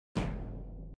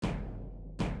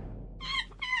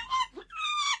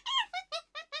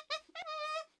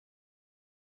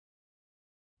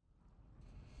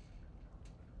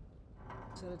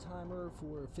set a timer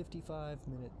for 55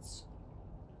 minutes.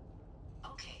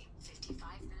 Okay, 55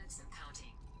 minutes and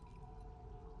counting.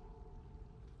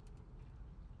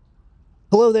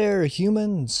 Hello there,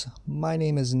 humans. My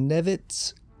name is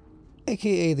Nevets,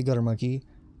 aka the Gutter Monkey,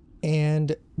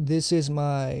 and this is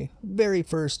my very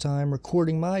first time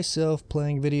recording myself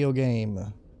playing a video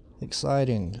game.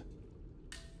 Exciting.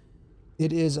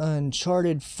 It is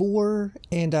Uncharted 4,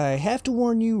 and I have to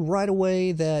warn you right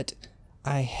away that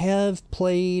I have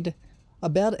played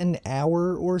about an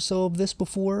hour or so of this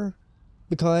before,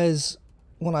 because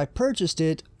when I purchased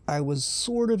it, I was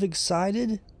sort of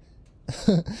excited.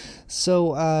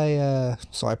 So I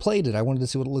played it. I wanted to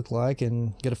see what it looked like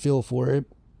and get a feel for it.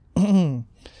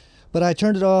 But I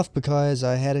turned it off because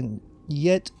I hadn't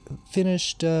yet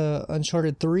finished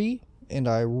Uncharted 3, and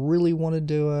I really wanted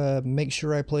to make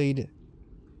sure I played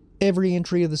every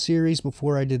entry of the series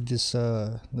before I did this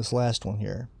this last one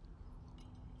here.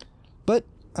 But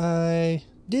I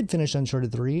did finish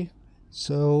Uncharted 3,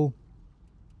 so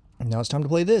now it's time to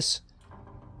play this.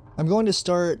 I'm going to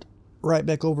start right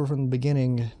back over from the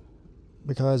beginning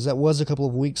because that was a couple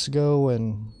of weeks ago,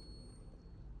 and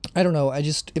I don't know,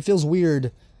 it feels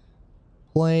weird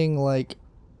playing like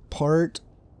part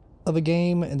of a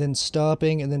game and then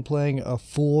stopping and then playing a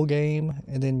full game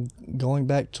and then going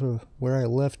back to where I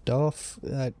left off.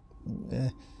 I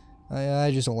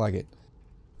just don't like it.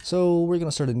 So we're going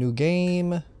to start a new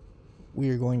game.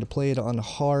 We are going to play it on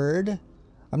hard.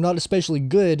 I'm not especially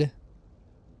good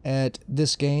at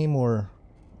this game or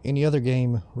any other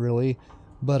game really,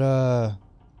 but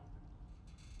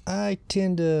I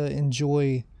tend to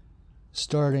enjoy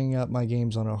starting out my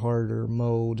games on a harder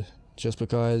mode just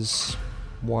because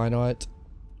why not?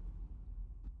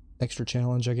 Extra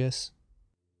challenge, I guess.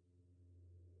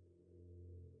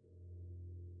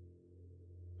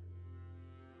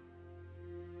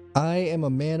 I am a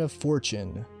man of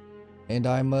fortune, and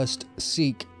I must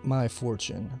seek my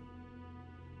fortune.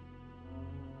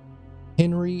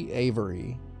 Henry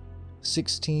Avery,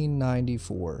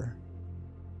 1694.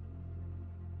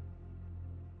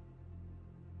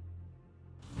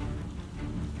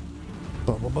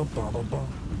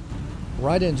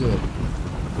 Right into it.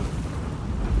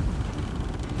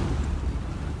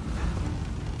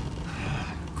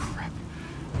 Crap.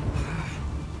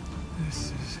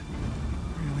 This is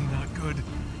really not good.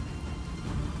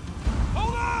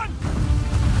 Hold on!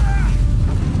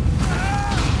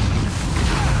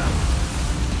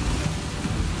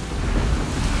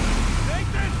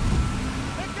 Nathan!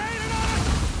 They're gaining on us!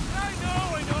 I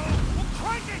know! Well,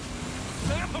 crank it!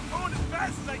 Sam, I'm going as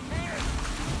fast as I can!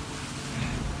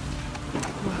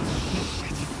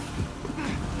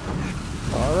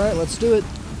 Alright, let's do it.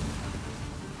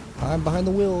 I'm behind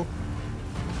the wheel.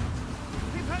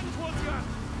 Keep heading towards the island.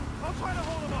 I'll try to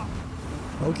hold him up.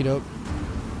 Okie doke.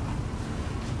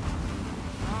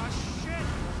 Ah, shit!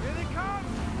 Here they come!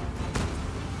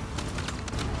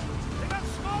 They got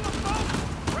smaller boats!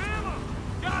 Ram them!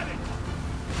 Got it!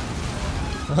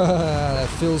 That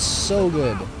feels so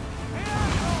good. Hey,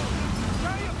 assholes!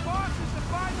 Tell your bosses to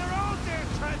find their own damn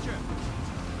treasure!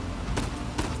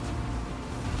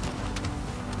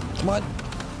 Come on.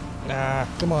 Ah,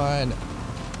 come on. Not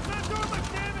doing much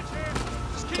damage here.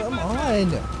 Just keep Come my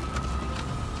back. on.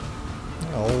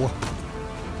 Oh.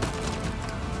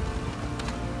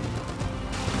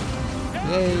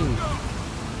 There Yay. you go.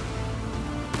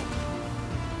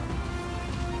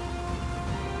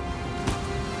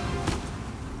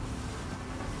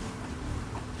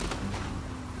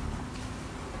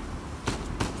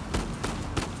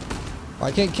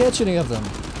 I can't catch any of them.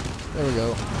 There we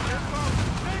go.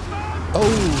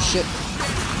 Oh, shit.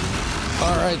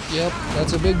 Alright, yep,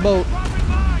 that's a big boat. Dropping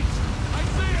mines. I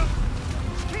see 'em.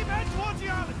 Just keep heading towards the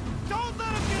island. Don't let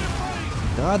 'em get in front of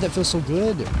you. God, that feels so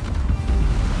good.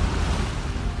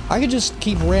 I could just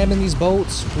keep ramming these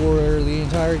boats for the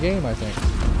entire game, I think.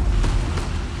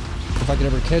 If I could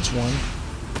ever catch one.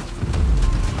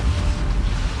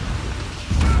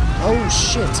 Oh,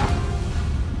 shit.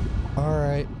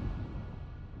 Alright.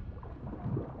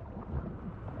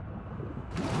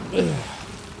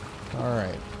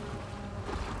 Alright.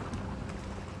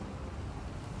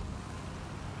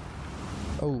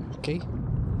 Okay.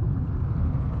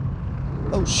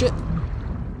 Oh, shit.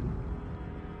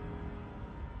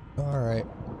 Alright.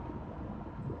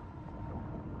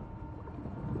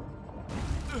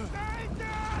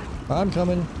 I'm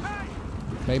coming. Hey,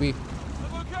 Maybe.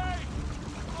 I'm okay.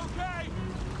 I'm okay.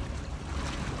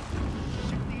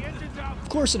 The engine's out. Of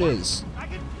course it is. I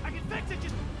can fix it.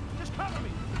 Just cover me.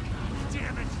 God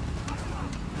damn it.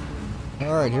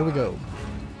 Alright, here we go.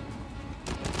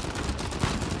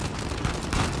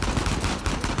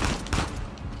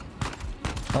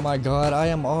 Oh my god, I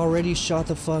am already shot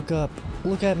the fuck up.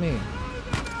 Look at me.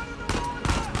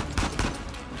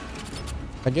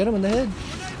 I get him in the head.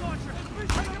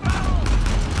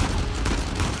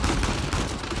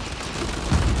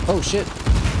 Oh shit.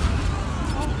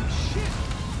 Oh shit!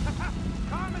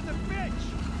 Calm as a bitch!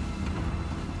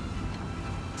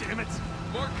 Damn it!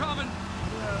 More coming!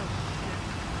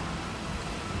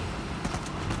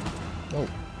 Oh.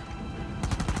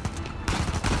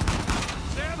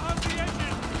 Sam, hug the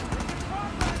engine!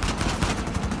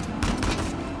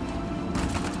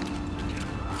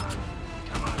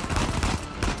 Come on.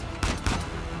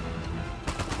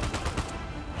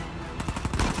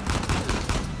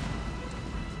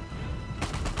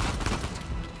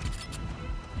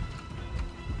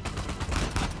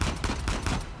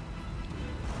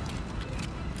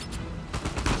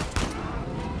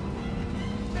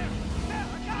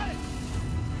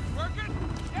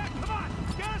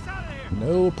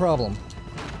 No problem.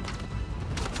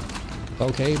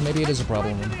 Okay, maybe it is a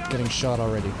problem. I'm getting shot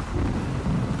already.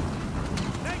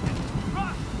 Nathan,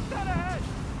 Ross, dead ahead!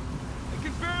 I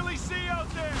can barely see out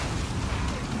there!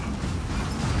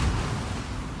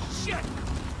 Shit!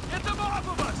 Get them off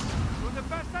of us! Doing the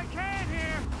best I can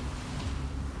here!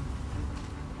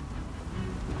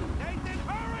 Nathan,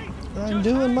 hurry! I'm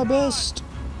doing my best.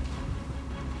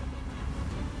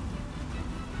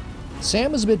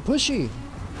 Sam is a bit pushy.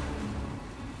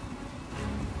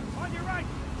 On your right!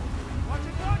 Watch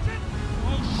it, watch it!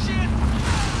 Oh shit!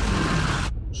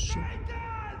 Shit.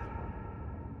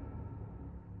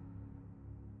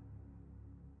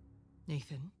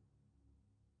 Nathan?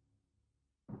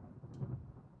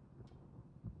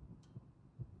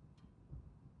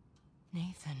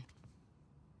 Nathan?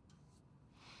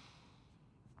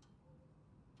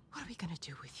 What are we gonna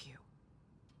do with you?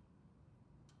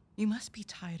 You must be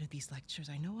tired of these lectures.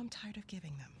 I know I'm tired of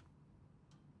giving them.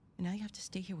 And now you have to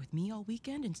stay here with me all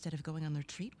weekend instead of going on the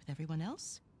retreat with everyone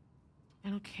else? I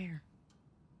don't care.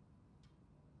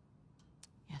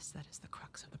 Yes, that is the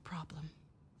crux of the problem.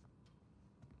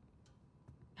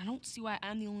 I don't see why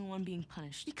I'm the only one being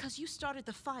punished. Because you started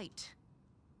the fight.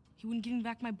 He wouldn't give me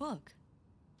back my book.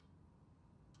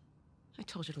 I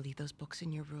told you to leave those books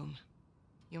in your room.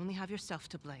 You only have yourself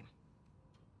to blame.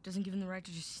 Doesn't give him the right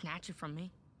to just snatch it from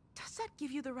me. Does that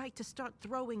give you the right to start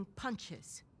throwing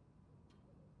punches?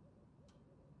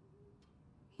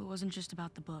 It wasn't just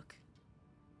about the book.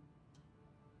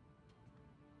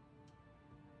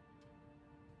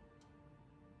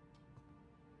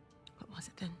 What was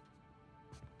it then?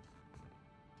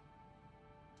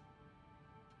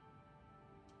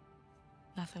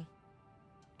 Nothing.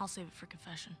 I'll save it for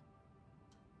confession.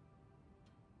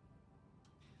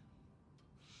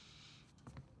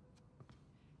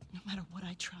 No matter what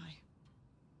I try,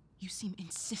 you seem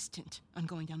insistent on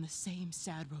going down the same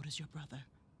sad road as your brother.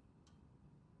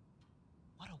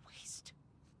 What a waste.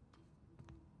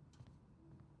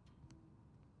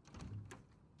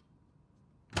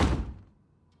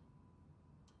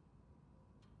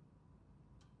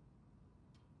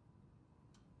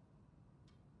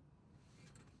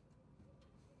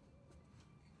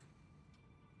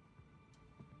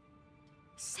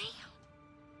 Sam!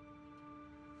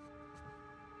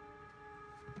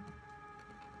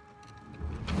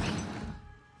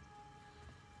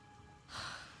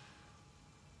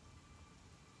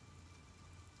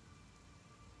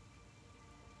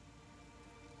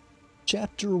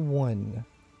 Chapter 1.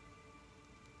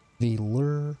 The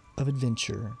Lure of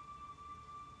Adventure.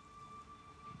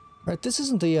 Alright, this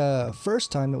isn't the first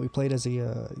time that we played as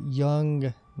a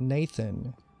young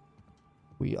Nathan.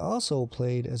 We also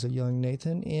played as a young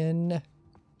Nathan in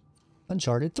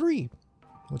Uncharted 3,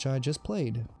 which I just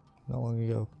played not long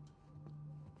ago.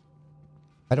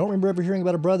 I don't remember ever hearing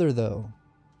about a brother, though.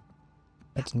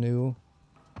 That's new,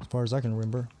 as far as I can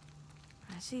remember.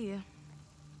 I see you.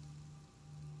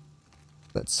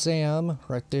 That's Sam,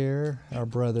 right there, our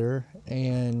brother,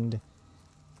 and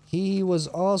he was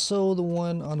also the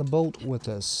one on the boat with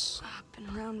us. Up and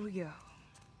around we go.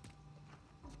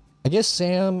 I guess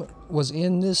Sam was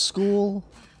in this school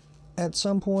at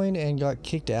some point and got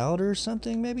kicked out or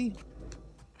something, maybe?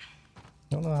 I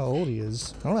don't know how old he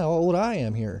is. I don't know how old I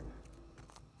am here.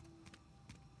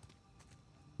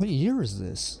 What year is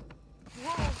this?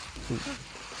 Ooh.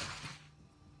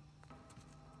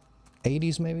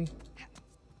 80s, maybe?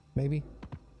 Maybe?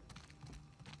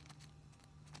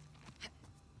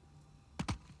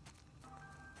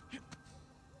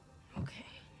 Okay,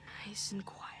 nice and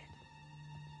quiet.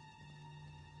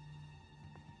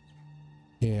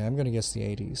 Yeah, I'm gonna guess the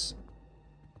 80s.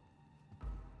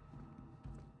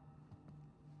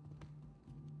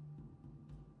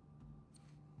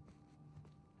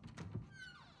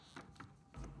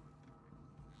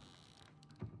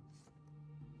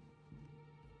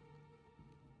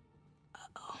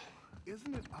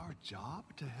 Isn't it our job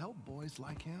to help boys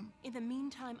like him? In the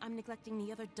meantime, I'm neglecting the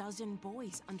other dozen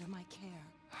boys under my care.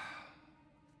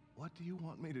 What do you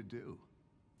want me to do?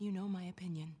 You know my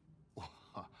opinion.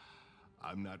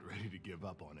 I'm not ready to give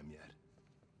up on him yet.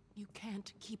 You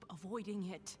can't keep avoiding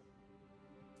it.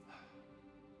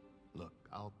 Look,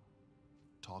 I'll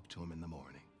talk to him in the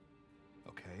morning,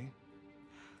 okay?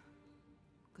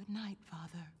 Good night,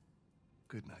 Father.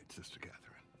 Good night, Sister Catherine.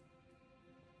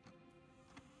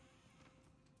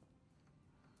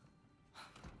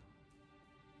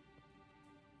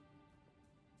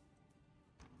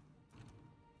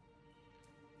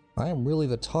 I am really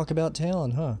the talk about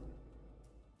town, huh?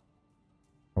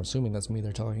 I'm assuming that's me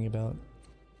they're talking about.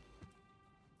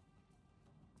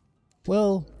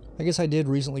 Well, I guess I did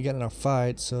recently get in a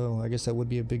fight, so I guess that would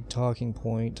be a big talking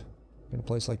point in a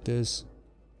place like this.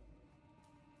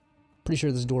 Pretty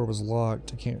sure this door was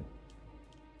locked. I can't...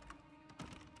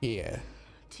 Yeah.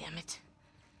 Damn it.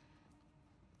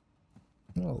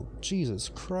 Oh, Jesus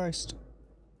Christ.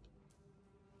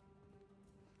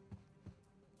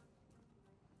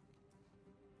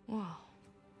 Whoa.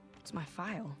 It's my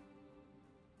file.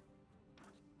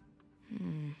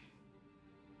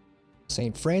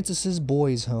 St. Francis's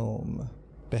Boys Home.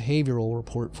 Behavioral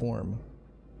report form.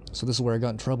 So this is where I got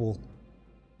in trouble.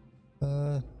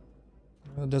 It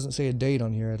doesn't say a date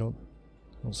on here. I don't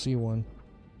see one.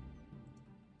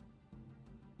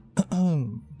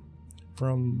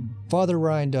 From Father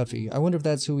Ryan Duffy. I wonder if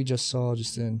that's who we just saw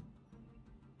just then.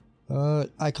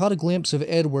 I caught a glimpse of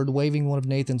Edward waving one of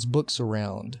Nathan's books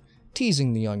around,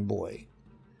 teasing the young boy.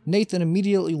 Nathan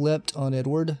immediately leapt on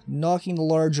Edward, knocking the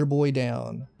larger boy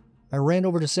down. I ran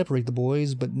over to separate the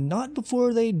boys, but not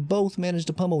before they'd both managed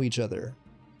to pummel each other.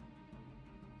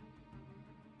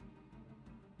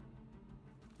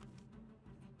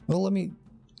 Well, let me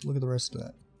look at the rest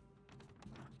of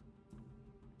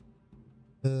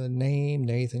that. Name,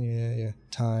 Nathan, yeah.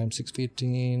 Time,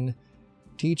 6:15.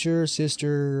 Teacher,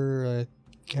 sister,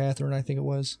 Catherine, I think it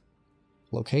was.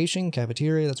 Location,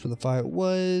 cafeteria, that's where the fight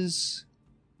was.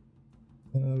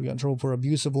 We got in trouble for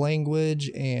abusive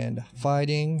language and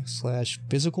fighting /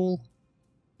 physical.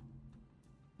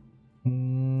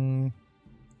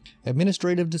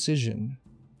 Administrative decision.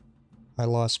 I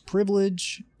lost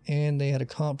privilege and they had a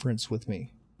conference with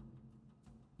me.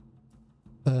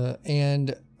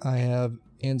 And I have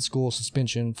in-school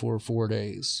suspension for 4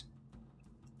 days.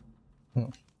 Oh.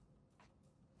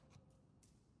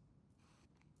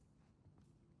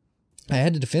 I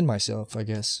had to defend myself, I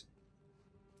guess.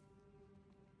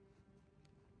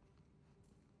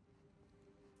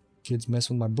 Kids mess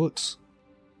with my books.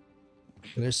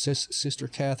 There's Sister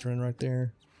Catherine right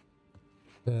there.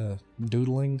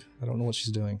 Doodling. I don't know what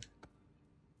she's doing.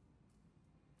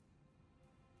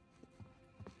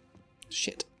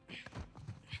 Shit.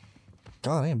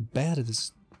 God, I am bad at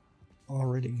this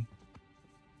already.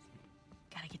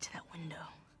 Gotta get to that window.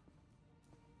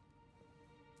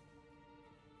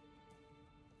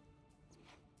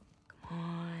 Come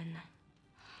on.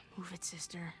 Move it,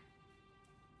 sister.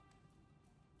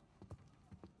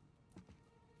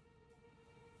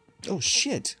 Oh,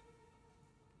 shit.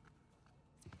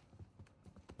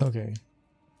 Okay.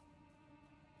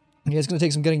 Yeah, it's gonna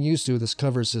take some getting used to, this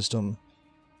cover system.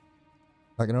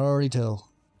 I can already tell.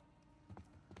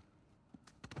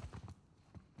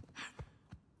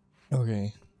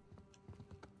 Okay.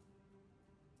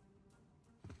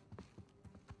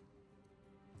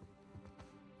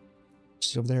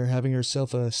 She's over there having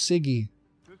herself a ciggy.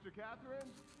 Sister Catherine?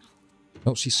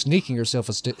 Oh, she's sneaking herself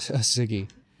a ciggy.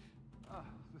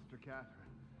 Sister Catherine,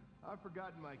 I've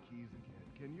forgotten my keys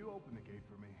again. Can you open the gate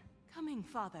for me? Coming,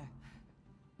 Father.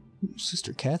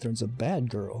 Sister Catherine's a bad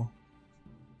girl.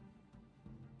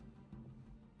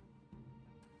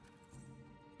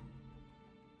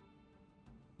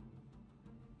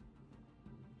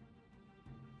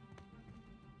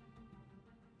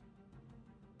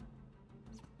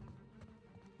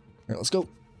 Alright, let's go.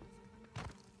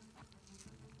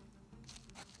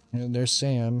 And there's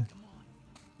Sam.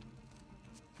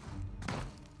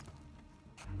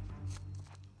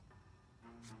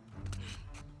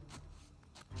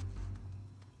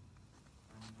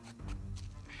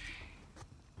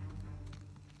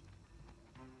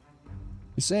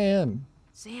 Sam!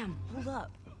 Sam, hold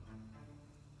up.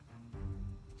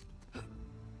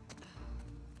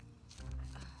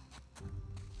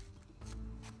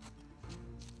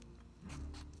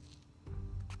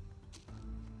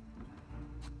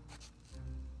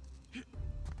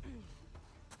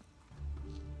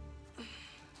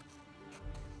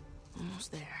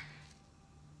 Almost there.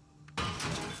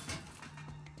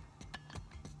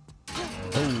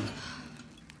 Oh.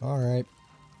 Alright.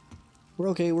 We're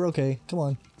okay, we're okay. Come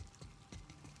on.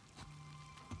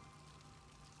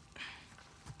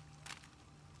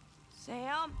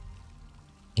 Sam?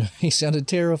 He sounded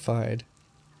terrified.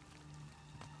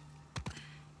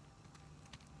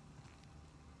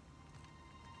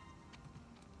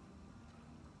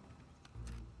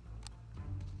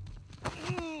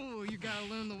 Ooh, you gotta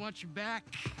learn to watch your back.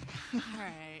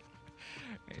 Alright.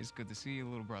 Hey, it's good to see you,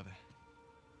 little brother.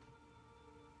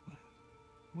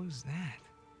 What is that?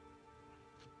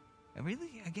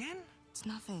 Really? Again? It's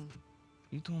nothing.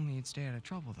 You told me you'd stay out of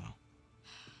trouble, though.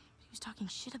 He was talking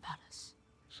shit about us.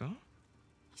 So?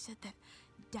 He said that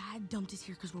Dad dumped us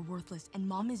here because we're worthless, and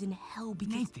Mom is in hell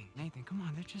because... Nathan, come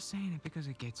on. They're just saying it because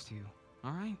it gets to you,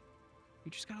 all right? You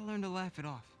just gotta learn to laugh it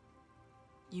off.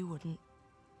 You wouldn't.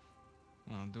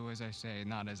 Well, do as I say,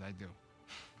 not as I do.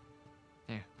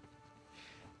 Here.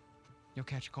 You'll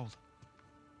catch a cold.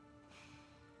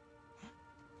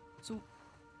 So,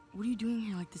 what are you doing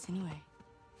here like this anyway?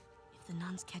 If the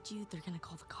nuns catch you, they're gonna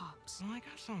call the cops. Well, I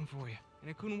got something for you, and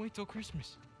I couldn't wait till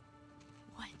Christmas.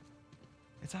 What?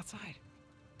 It's outside.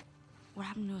 What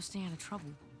happened to us staying out of trouble?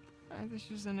 This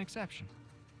is an exception.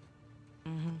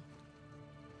 Mm-hmm.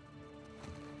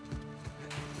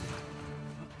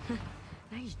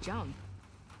 Nice jump.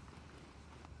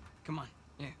 Come on.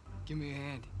 Yeah, give me a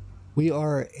hand. We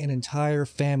are an entire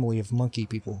family of monkey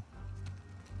people.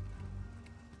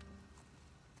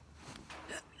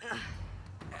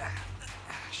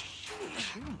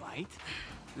 Sheesh, you might.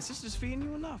 The sister's feeding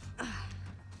you enough. The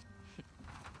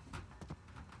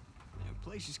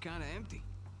place is kind of empty.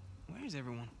 Where's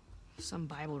everyone? Some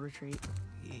Bible retreat.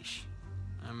 Yeesh.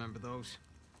 I remember those.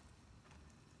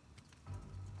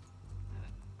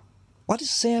 Why does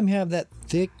Sam have that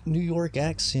thick New York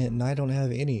accent and I don't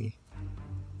have any?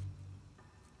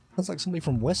 Sounds like somebody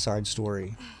from West Side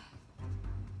Story.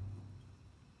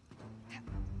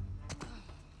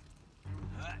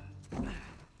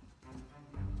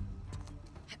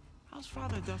 How's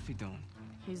Father Duffy doing?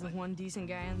 He's the one decent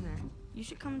guy in there. You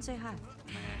should come and say hi.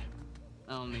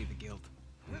 I don't need the guilt.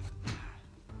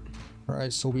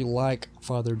 Alright, so we like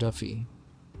Father Duffy.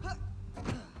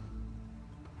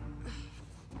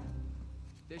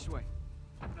 This way.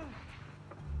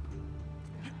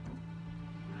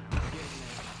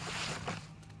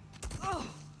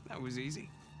 That was easy.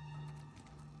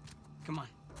 Come on.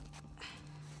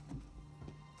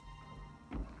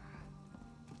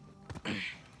 Damn.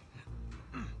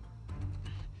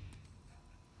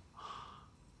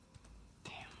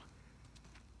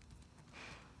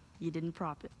 You didn't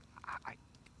prop it.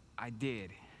 I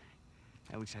did.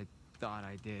 At least I thought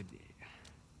I did.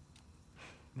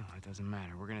 No, it doesn't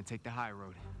matter. We're gonna take the high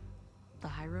road. The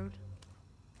high road?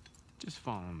 Just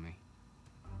follow me.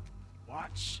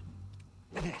 Watch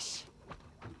this.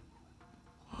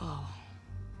 Whoa.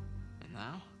 And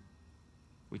now,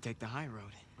 we take the high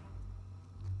road.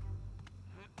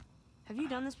 Have you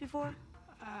done this before?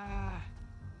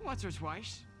 Once or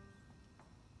twice.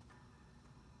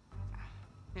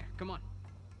 Here, come on.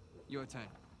 Your turn.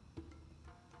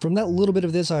 From that little bit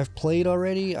of this I've played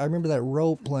already, I remember that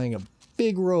rope playing a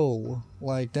big role.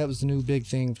 Like, that was the new big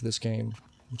thing for this game,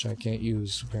 which I can't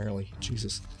use, apparently.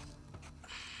 Jesus.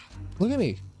 Look at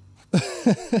me.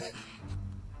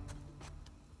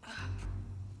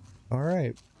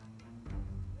 Alright.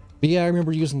 But yeah, I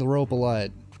remember using the rope a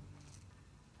lot.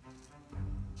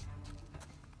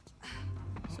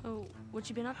 So, what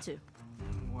you been up to?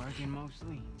 Working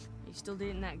mostly. You still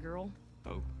dating that girl?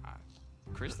 Oh,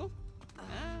 Crystal?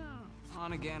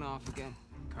 On again, off again.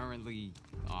 Currently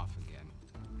off again.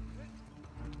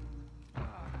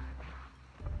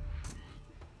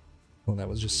 Well, that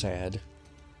was just sad.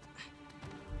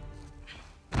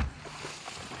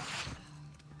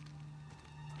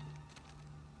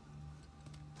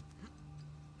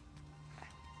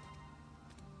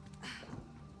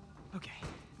 Okay.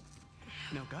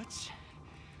 No guts.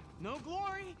 No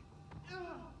glory.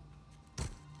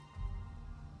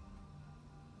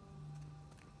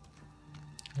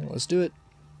 Well, let's do it.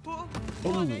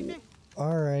 Come on, Nathan.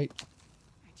 Alright.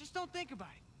 Just don't think about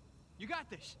it. You got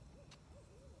this.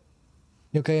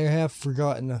 Okay, I have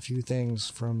forgotten a few things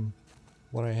from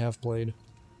what I have played.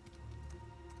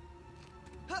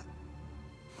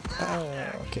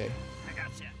 Okay. I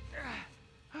got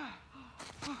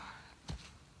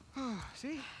you.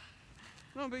 See?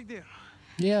 No big deal.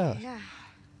 Yeah, Yeah.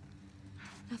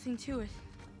 Nothing to it.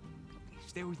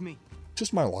 Stay with me.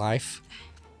 just my life.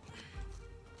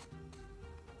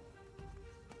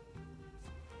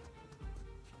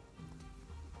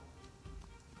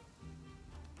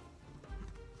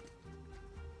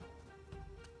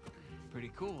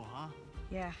 Pretty cool, huh?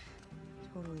 Yeah,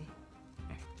 totally.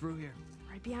 Hey, through here.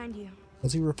 Right behind you.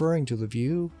 Was he referring to the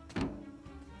view?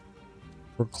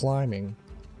 Or climbing?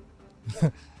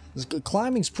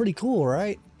 Climbing's pretty cool,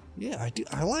 right? Yeah, I do.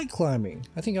 I like climbing.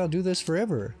 I think I'll do this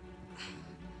forever.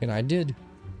 And I did.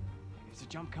 There's a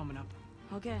jump coming up.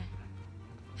 Okay.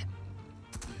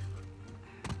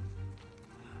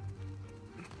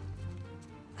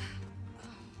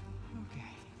 Okay.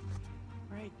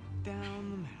 Right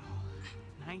down the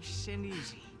middle. Nice and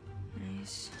easy.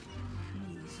 Nice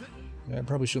and easy. Yeah, I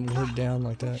probably shouldn't look down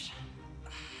like that.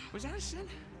 Was that a sin?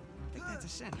 I think that's a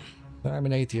sin. I'm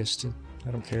an atheist.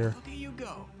 I don't care. Look at you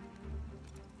go.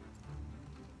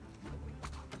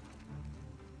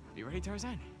 You ready,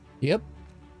 Tarzan? Yep.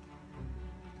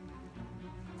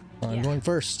 I'm Yeah. going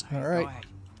first. All Go right. ahead.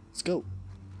 Let's go.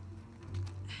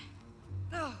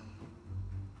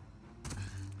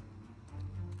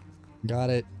 Got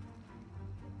it.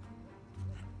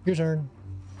 Your turn.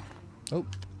 Oh.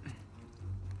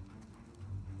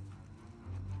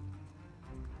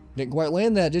 Didn't quite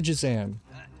land that, did you, Sam?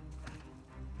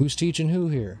 Who's teaching who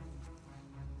here?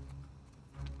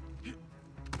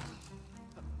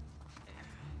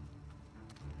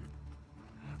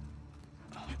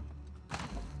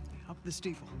 Up the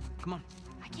steeple. Come on.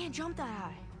 I can't jump that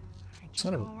high. Just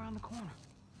Son of go a- around the corner.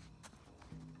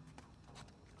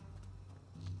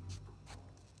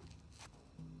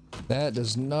 That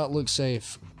does not look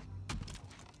safe.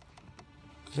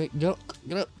 Okay, go.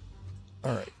 Get up.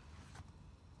 All right.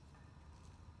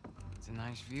 It's a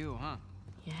nice view, huh?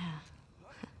 Yeah.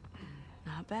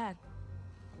 Not bad.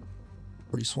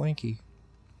 Pretty swanky.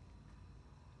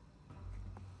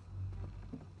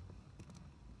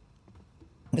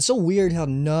 It's so weird how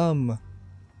numb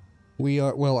we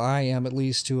are. Well, I am at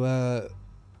least to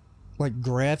like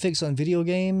graphics on video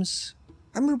games.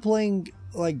 I remember playing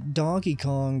like Donkey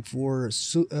Kong for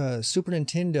Super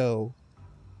Nintendo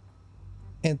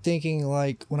and thinking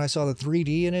like when I saw the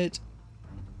 3D in it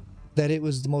that it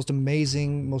was the most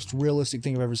amazing, most realistic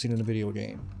thing I've ever seen in a video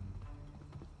game.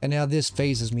 And now this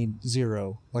phases me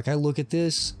zero. Like I look at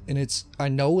this and I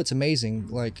know it's amazing,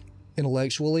 like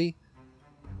intellectually,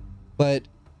 but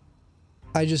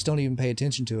I just don't even pay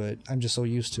attention to it. I'm just so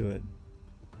used to it.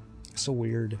 It's so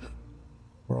weird.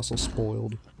 We're also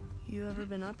spoiled. You ever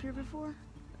been up here before?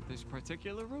 This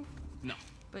particular roof? No.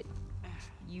 But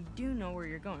you do know where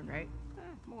you're going, right?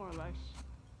 More or less.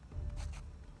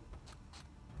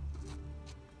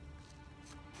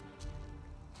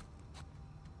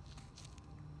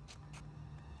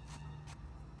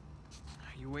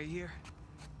 You wait here,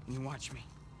 and you watch me.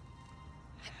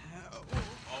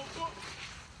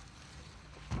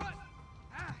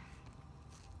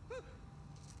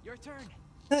 Your turn.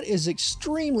 That is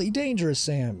extremely dangerous,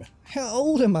 Sam. How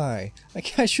old am I?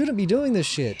 I shouldn't be doing this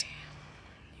shit.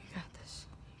 You got this.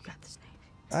 You got this,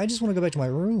 Nate. I just want to go back to my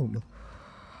room.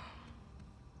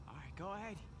 All right, go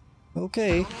ahead.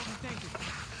 Okay. Don't overthink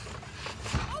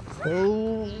it.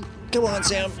 Oh, come on,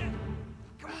 Sam.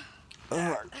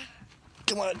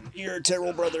 Come on, you're a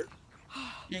terrible brother.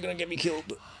 You're gonna get me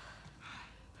killed.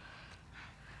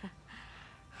 I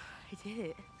did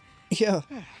it. Yeah.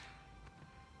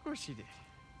 Of course you did.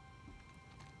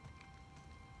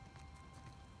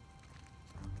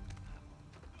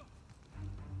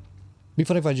 Be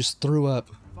funny if I just threw up.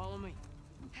 Follow me.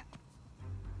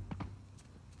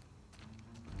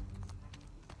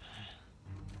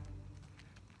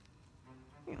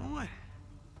 You know what?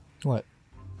 What?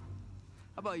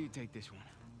 How about you take this one?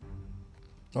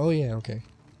 Oh yeah, okay.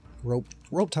 Rope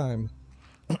time.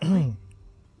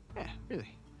 Yeah,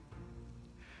 really.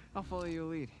 I'll follow your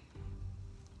lead.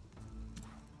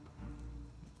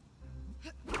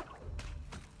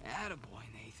 Attaboy,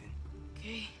 Nathan.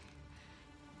 Okay.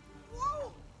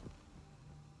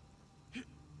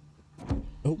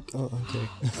 Oh,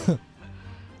 okay.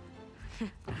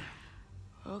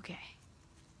 Okay.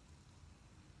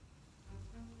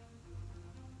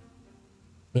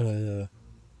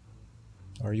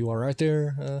 Are you all right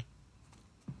there?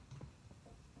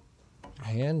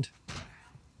 Hand?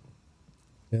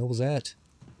 The hell was that?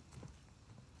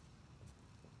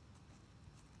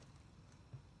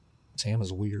 Sam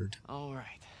is weird. All right.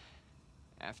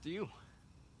 After you.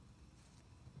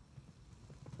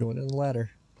 Going in the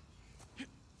ladder.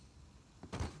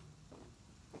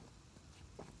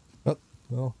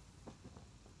 Oh,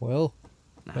 well,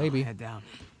 Now, maybe. head down.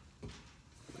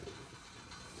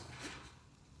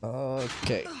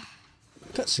 Okay.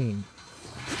 Cutscene.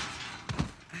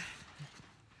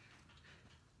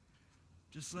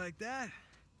 Just like that?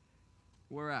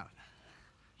 We're out.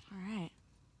 All right.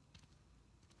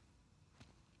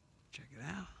 Check it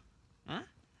out. Huh?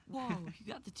 Whoa,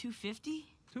 you got the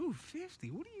 250?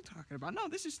 250? What are you talking about? No,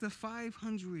 this is the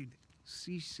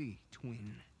 500cc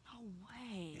twin. No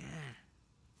way. Yeah.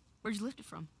 Where'd you lift it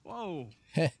from? Whoa.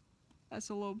 That's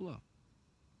a low blow.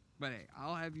 But hey,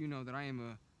 I'll have you know that I am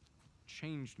a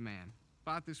changed man.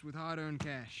 Bought this with hard-earned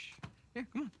cash. Here,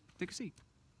 come on, take a seat.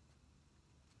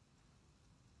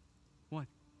 What?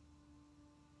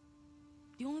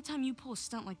 The only time you pull a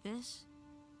stunt like this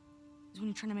is when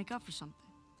you're trying to make up for something.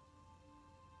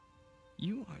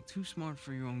 You are too smart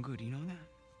for your own good, you know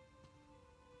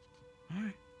that? All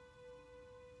right.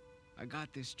 I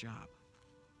got this job.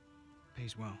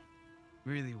 Pays well.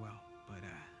 Really well. But,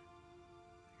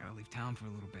 I gotta leave town for a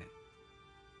little bit.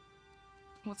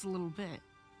 What's a little bit?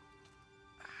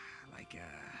 Like,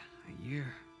 a year.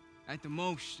 At the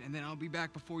most, and then I'll be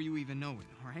back before you even know it,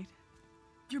 all right?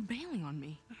 You're bailing on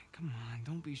me. Come on,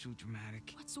 don't be so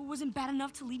dramatic. What, so it wasn't bad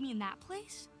enough to leave me in that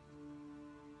place?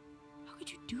 How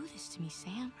could you do this to me,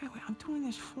 Sam? Wait, I'm doing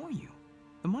this for you.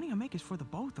 The money I make is for the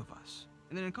both of us.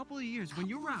 And then in a couple of years, when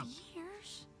you're out...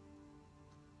 Years?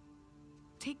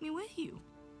 Take me with you.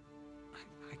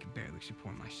 I can barely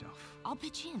support myself. I'll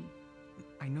pitch in.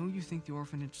 I know you think the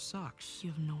orphanage sucks. You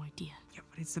have no idea. Yeah,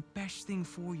 but it's the best thing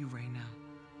for you right now.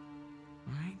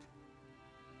 All right?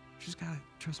 Just gotta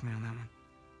trust me on that one.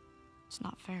 It's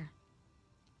not fair.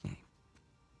 Hey,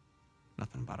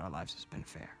 nothing about our lives has been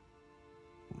fair.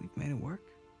 But we've made it work,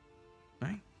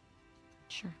 right?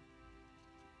 Sure.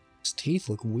 His teeth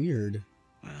look weird.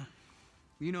 Well,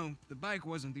 you know, the bike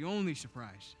wasn't the only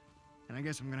surprise. And I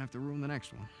guess I'm gonna have to ruin the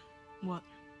next one. What?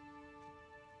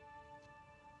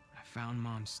 I found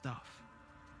Mom's stuff.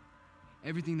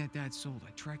 Everything that Dad sold,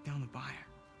 I tracked down the buyer.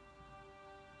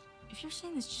 If you're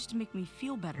saying this just to make me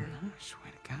feel better... I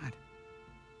swear to God.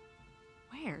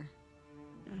 Where?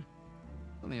 Yeah.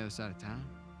 On the other side of town.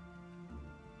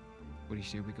 What do you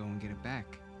say we go and get it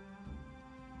back?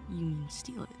 You mean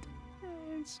steal it?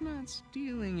 It's not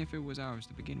stealing if it was ours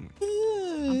to begin with.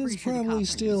 I'm It's pretty sure the probably cops aren't gonna see it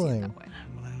stealing. that way.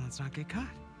 Well, then let's not get caught.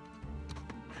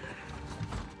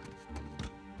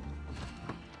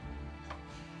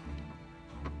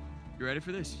 You ready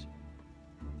for this?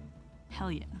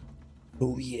 Hell yeah.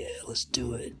 Oh yeah, let's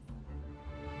do it.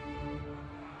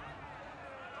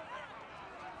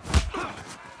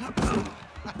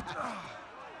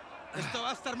 Esto va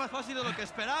a estar más fácil de lo que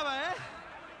esperaba, ¿eh?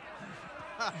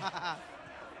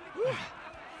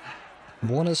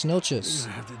 Buenas noches.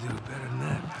 Have to do better than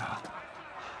that, pal.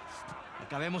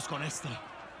 Acabemos con esto.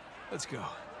 Let's go.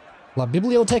 La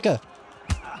biblioteca.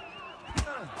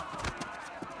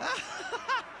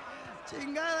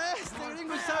 Chingada, este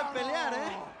gringo sabe pelear,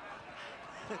 ¿eh?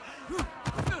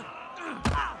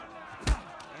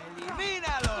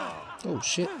 ¡Elimínalo! Oh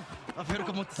shit. A ver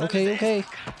cómo te sales Okay, de okay.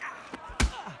 esta.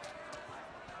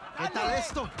 ¿Qué tal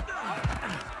esto?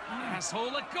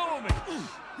 Asshole, let go of me.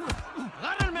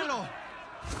 ¡Agárrenmelo!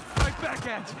 Right back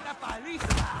at you. ¡Una paliza!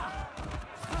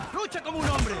 ¡Lucha como un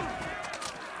hombre!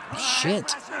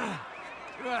 Shit.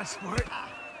 You asked for it.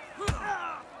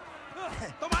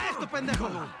 ¡Toma esto, pendejo!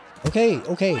 Okay,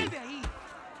 okay. ¡Vuelve ahí!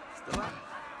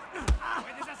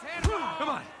 ¡Puedes hacerlo!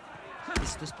 Come on.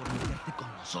 Esto es por meterte con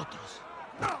nosotros.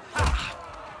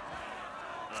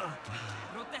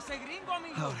 ¡Rote ese gringo,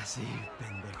 amigo! Ahora sí,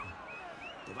 pendejo.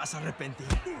 Te vas a arrepentir.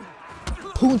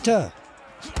 Punta.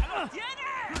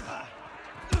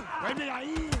 ¡Vuelve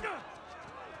ahí!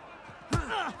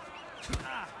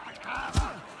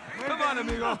 Come on,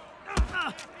 amigo.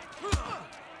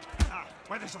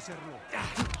 Puedes hacerlo.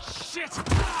 Shit!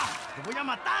 Te voy a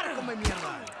matar, come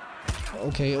mierda.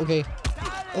 Okay, okay.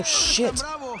 Oh shit.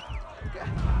 Tan bravo.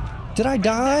 Did I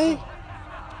die?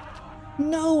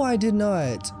 No, I did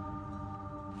not.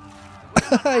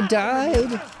 I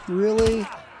died? Really?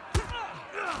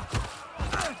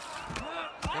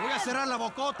 Te voy a cerrar la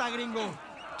bocota, gringo.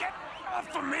 Get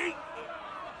off of me!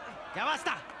 ¡Ya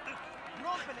basta!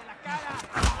 ¡Rómpele la cara!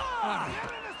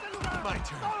 My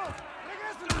turn.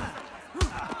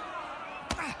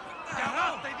 ¡Ya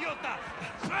basta, idiota!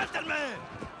 ¡Suéltenme!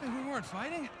 Hey, we weren't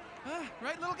fighting, huh?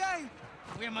 Right, little guy?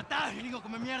 Te voy a matar, gringo,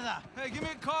 come mierda. Hey, give me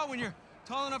a call when you're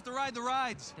tall enough to ride the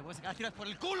rides. Te voy a sacar tiras por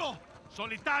el culo.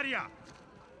 Solitaria!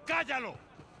 ¡Cállalo!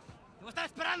 Te voy a estar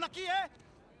esperando aquí, ¿eh?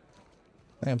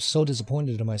 I am so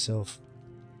disappointed in myself.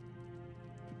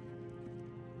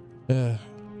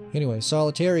 Anyway,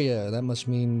 solitaria. That must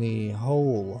mean the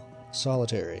whole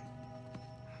solitary.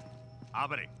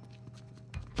 Avery.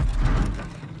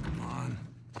 Come on.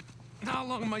 How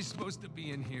long am I supposed to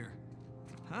be in here?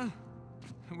 Huh?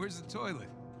 Where's the toilet?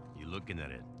 You looking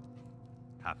at it?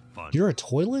 Have fun. You're a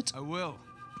toilet? I will.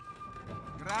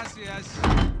 Gracias.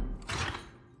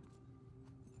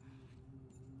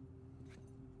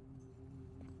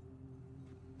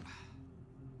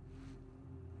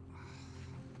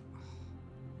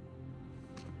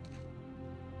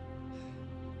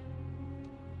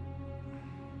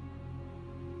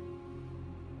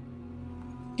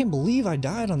 Can't believe I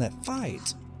died on that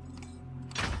fight.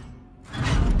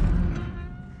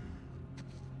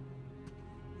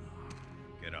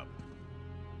 Get up.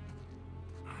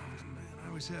 Oh, man,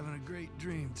 I was having a great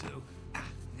dream, too. Ah,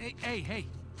 hey.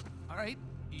 All right,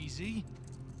 easy.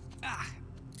 Ah.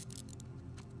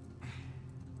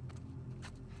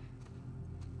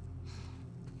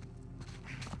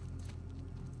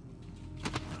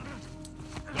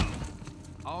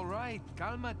 All right,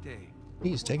 cálmate.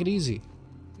 Please, take it easy.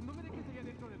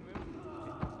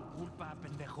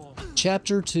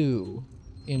 Chapter 2.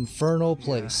 Infernal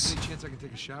Place. Any chance I can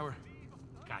take a shower?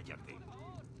 Cállate.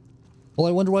 Well,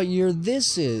 I wonder what year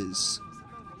this is.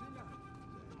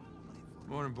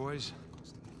 Morning, boys.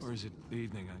 Or is it the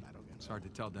evening? It's hard to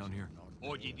tell down here.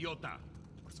 Oye, idiota.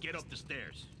 Let's get up the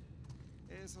stairs.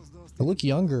 I look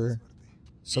younger.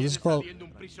 So this is probably... Saliendo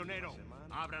un prisionero.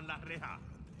 Abran la reja.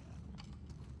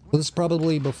 Well, this is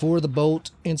probably before the boat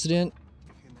incident.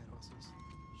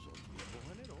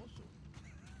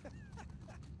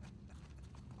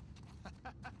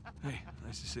 Hey,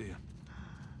 nice to see you.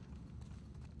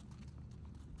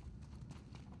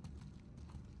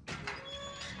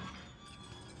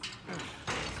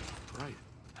 Right.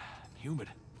 Humid.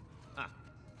 Ah,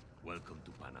 welcome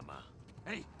to Panama.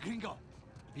 Hey, gringo.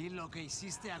 Vi lo que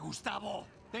hiciste a Gustavo.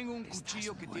 Tengo un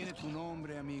cuchillo que tiene tu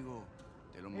nombre, amigo.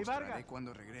 Te lo mostraré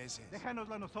cuando regreses.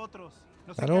 Déjanoslo a nosotros.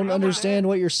 I don't understand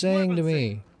what you're saying to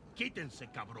me. Quítense,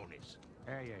 cabrones.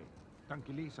 Hey,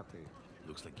 tranquilízate.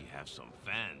 Looks like you have some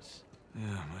fans.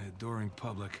 Yeah, my adoring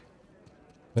public.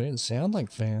 They didn't sound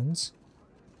like fans.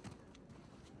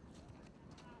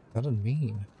 What does it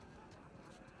mean?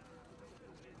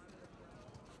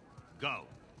 Go.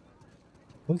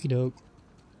 Okie doke.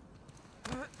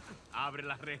 Abre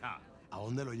la reja. ¿A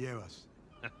dónde lo llevas?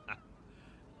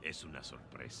 Es una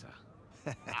sorpresa.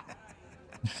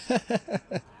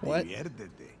 What?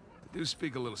 Diviértete. I do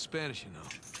speak a little Spanish, you know.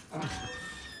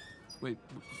 Wait,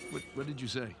 what did you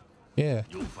say? Yeah.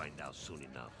 You'll find out soon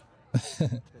enough.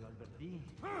 Te lo advertí,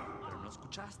 pero no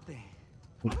escuchaste.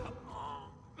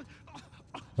 Well,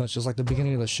 it's just like the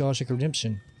beginning of the Shawshank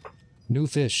Redemption. New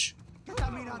fish. ¿Qué estás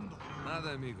mirando?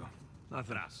 Nada, amigo.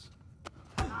 Atrás.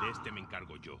 De este me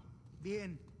encargo yo.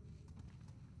 Bien.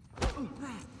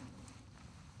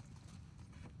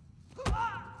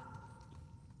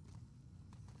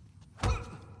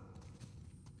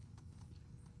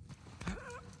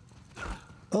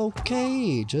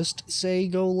 Okay, just say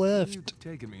go left. You're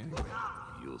taking me anyway.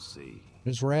 You'll see.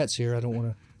 There's rats here. I don't want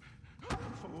to.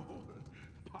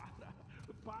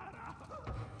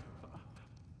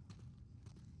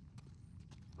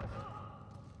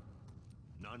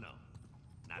 No,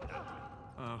 not that way.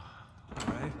 Oh,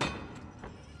 all right.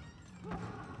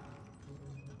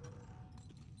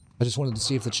 I just wanted to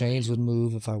see if the chains would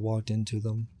move if I walked into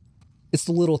them. It's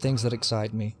the little things that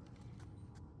excite me.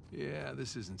 Yeah,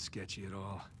 this isn't sketchy at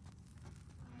all.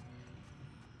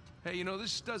 Hey, you know,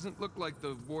 this doesn't look like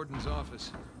the warden's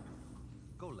office.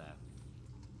 Go left.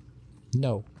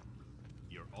 No.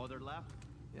 Your other left?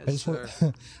 Yes, I just sir.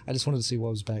 I just wanted to see what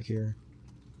was back here.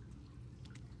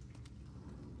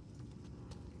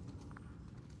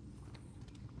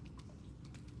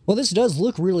 Well, this does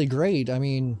look really great. I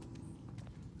mean,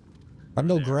 I'm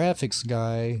no graphics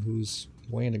guy who's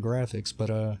way into graphics, but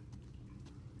it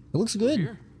looks good.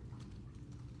 Here?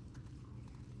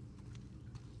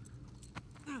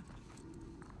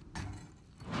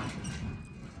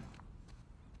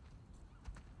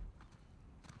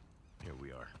 Here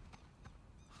we are.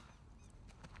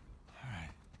 All right.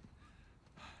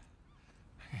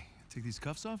 Hey, take these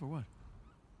cuffs off or what?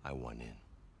 I want in.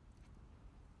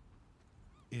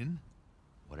 In?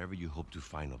 Whatever you hope to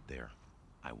find up there,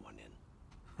 I want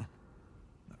in.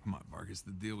 Now, come on, Vargas.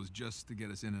 The deal was just to get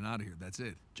us in and out of here. That's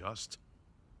it. Just?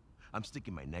 I'm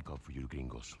sticking my neck out for you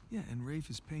gringos. Yeah, and Rafe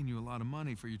is paying you a lot of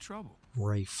money for your trouble.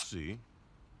 Rafe. See?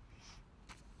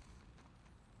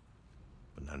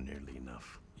 But not nearly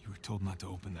enough. You were told not to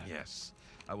open that. Yes.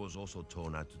 I was also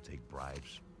told not to take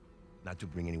bribes, not to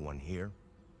bring anyone here,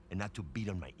 and not to beat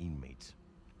on my inmates.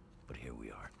 But here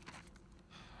we are.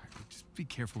 Just be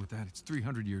careful with that. It's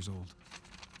 300 years old.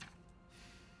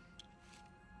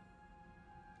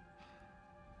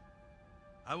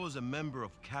 I was a member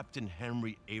of Captain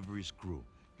Henry Avery's crew.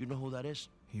 You know who that is?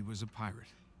 He was a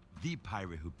pirate. The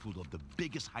pirate who pulled off the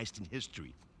biggest heist in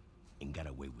history and got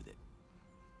away with it.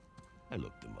 I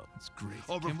looked him up. That's great.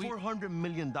 Over Can we- $400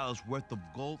 million worth of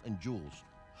gold and jewels,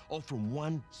 all from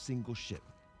one single ship.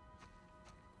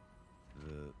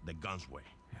 The Gunsway.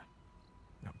 Yeah.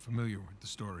 I'm familiar with the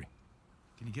story.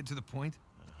 Can you get to the point?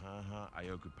 I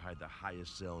occupied the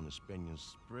highest cell in the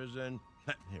Spaniard's prison.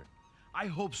 Here, I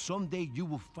hope someday you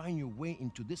will find your way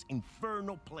into this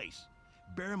infernal place,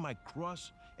 bear my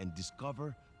cross, and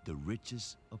discover the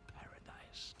riches of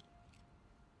paradise.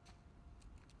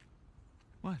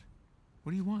 What?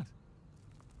 What do you want?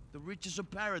 The riches of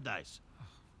paradise.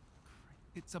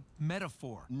 It's a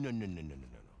metaphor. No.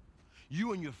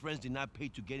 You and your friends did not pay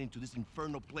to get into this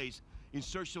infernal place in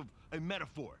search of a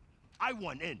metaphor. I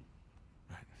want in.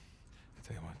 Right. I'll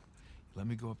tell you what. Let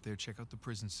me go up there, check out the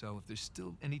prison cell. If there's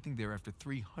still anything there after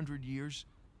 300 years,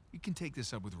 you can take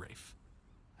this up with Rafe.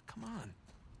 Come on.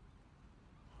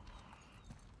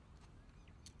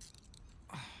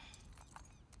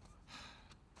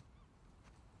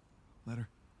 Letter.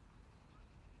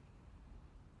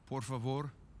 Por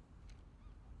favor.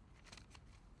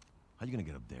 How you gonna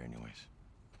get up there anyways?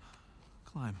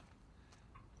 Climb.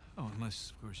 Oh,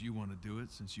 unless, of course, you want to do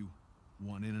it, since you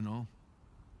want in and all.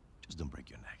 Just don't break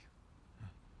your neck.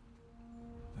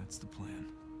 That's the plan.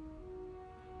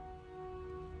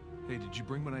 Hey, did you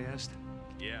bring what I asked?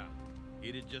 Yeah,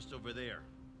 hid it just over there,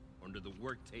 under the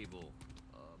work table,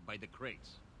 by the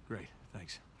crates. Great,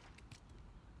 thanks.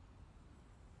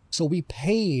 So we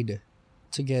paid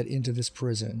to get into this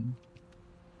prison.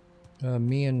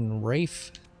 Me and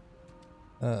Rafe.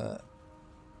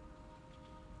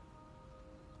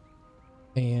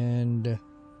 And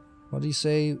what do you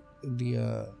say?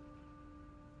 The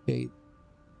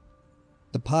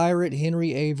pirate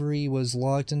Henry Avery was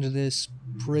locked into this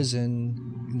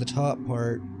prison in the top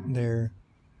part there,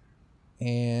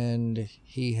 and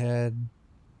he had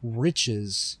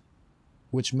riches,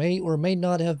 which may or may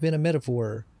not have been a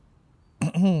metaphor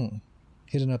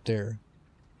hidden up there.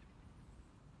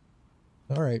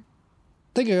 Alright.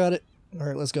 Think I got it.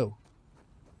 Alright, let's go.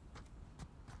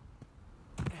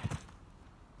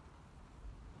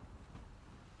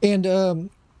 And,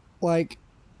 like,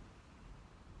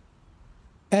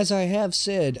 as I have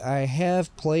said, I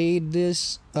have played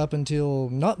this up until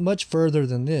not much further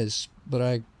than this,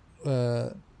 but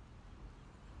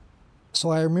so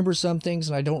I remember some things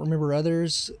and I don't remember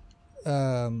others.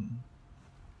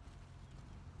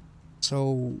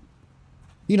 So,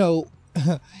 you know,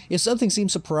 if something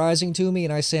seems surprising to me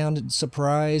and I sound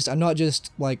surprised, I'm not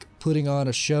just, like, putting on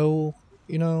a show,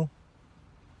 you know?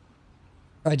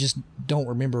 I just don't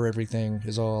remember everything,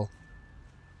 is all.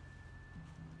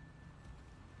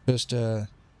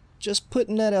 Just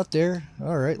putting that out there.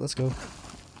 Alright, let's go.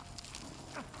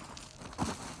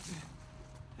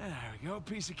 There we go,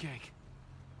 piece of cake.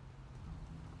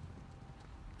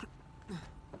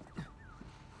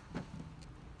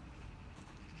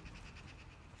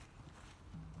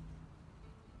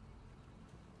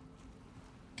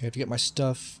 Okay, I have to get my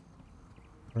stuff.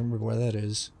 I remember where that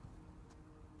is.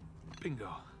 Bingo.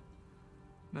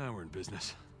 Now we're in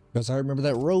business. Because I remember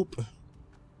that rope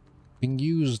being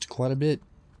used quite a bit.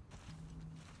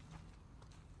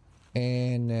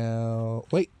 And now...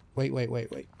 Wait. I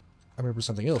remember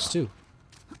something else, too.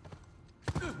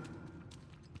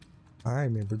 I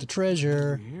remember the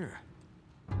treasure. Here.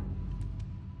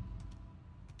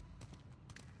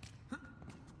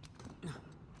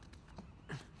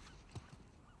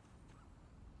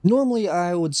 Normally,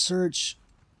 I would search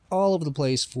all over the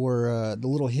place for the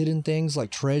little hidden things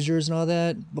like treasures and all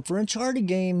that. But for Uncharted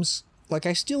games, like,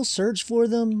 I still search for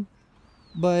them,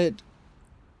 but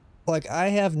like, I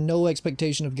have no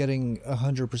expectation of getting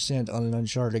 100% on an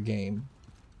Uncharted game.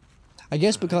 I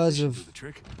guess because of,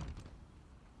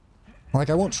 like,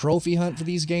 I won't trophy hunt for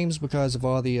these games because of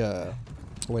all the, oh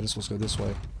wait, I'm supposed to go this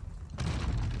way.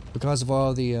 Because of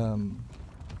all the,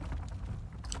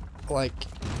 like,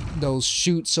 those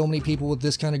shoot so many people with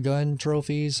this kind of gun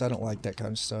trophies. I don't like that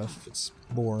kind of stuff. It's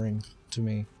boring to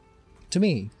me.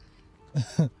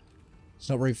 It's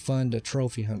not very fun to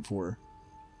trophy hunt for.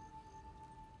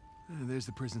 There's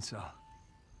the prison cell.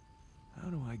 How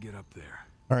do I get up there?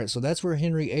 Alright, so that's where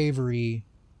Henry Avery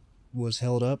was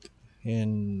held up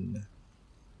in,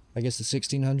 I guess, the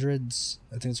 1600s.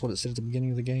 I think that's what it said at the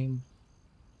beginning of the game.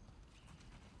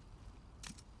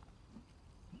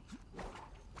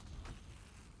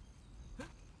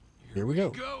 Here we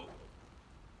go.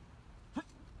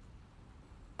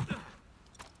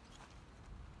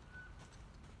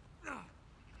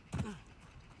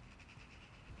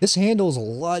 This handle's a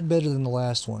lot better than the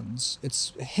last ones.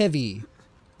 It's heavy.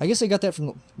 I guess I got that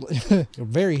from the...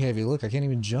 very heavy. Look, I can't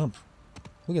even jump.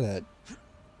 Look at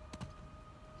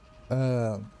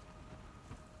that.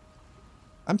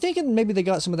 I'm thinking maybe they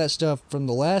got some of that stuff from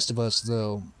The Last of Us,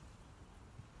 though.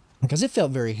 Because it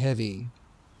felt very heavy.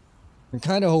 I'm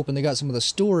kind of hoping they got some of the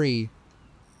story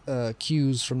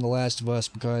cues from The Last of Us,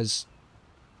 because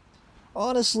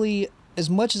honestly, as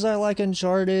much as I like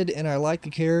Uncharted and I like the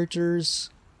characters,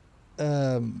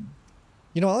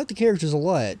 you know, I like the characters a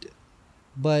lot,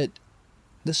 but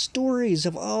the stories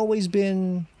have always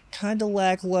been kind of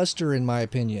lackluster in my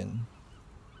opinion.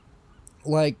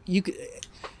 Like,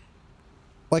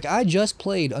 I just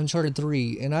played Uncharted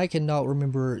 3, and I cannot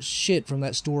remember shit from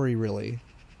that story, really.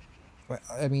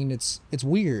 I mean, it's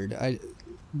weird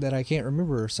that I can't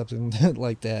remember something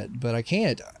like that, but I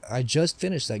can't. I just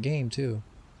finished that game, too.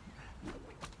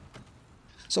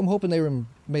 So I'm hoping they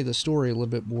made the story a little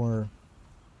bit more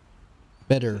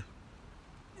better.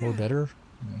 More better?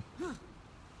 Yeah.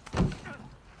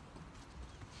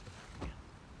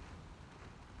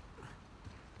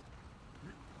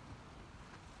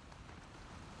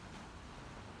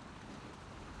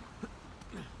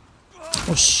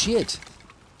 Oh shit!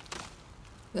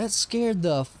 That scared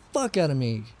the fuck out of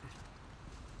me.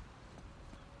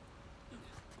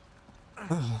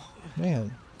 Oh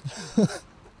man.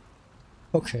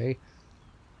 Okay.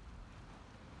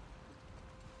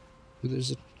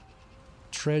 There's a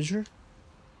treasure?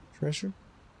 Treasure?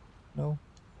 No?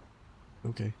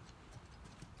 Okay.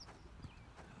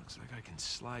 Looks like I can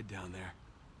slide down there.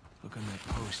 Look on that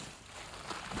post.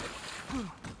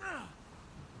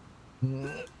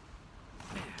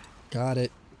 Got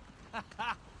it.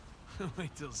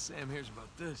 Wait till Sam hears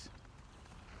about this.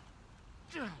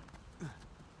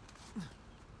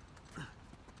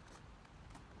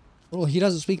 Well, he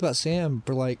doesn't speak about Sam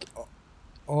for like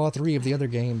all 3 of the other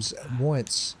games at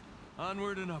once.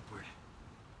 Onward and upward.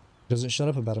 Doesn't shut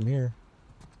up about him here.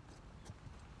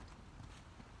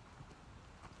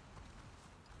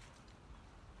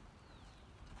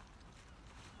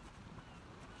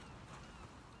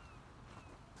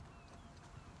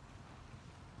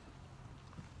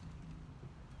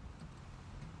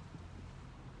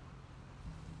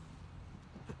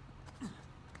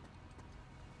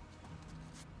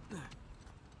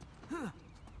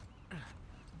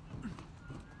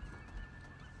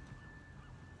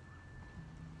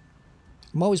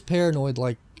 I'm always paranoid,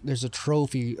 like there's a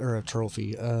trophy, a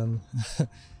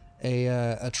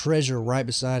treasure right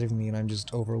beside of me, and I'm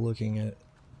just overlooking it.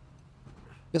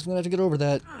 Guess I'm gonna have to get over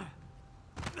that.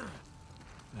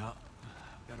 No,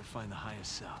 gotta find the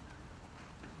highest cell.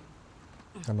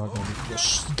 I'm not gonna be.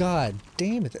 God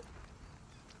damn it!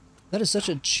 That is such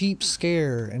a cheap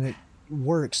scare, and it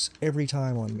works every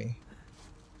time on me.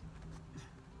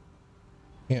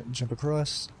 Can't jump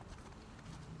across.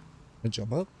 Can I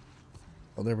jump up?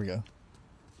 Oh, there we go.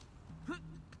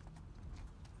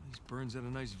 These Burns had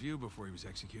a nice view before he was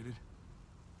executed.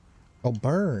 Oh,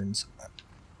 Burns.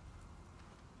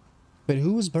 But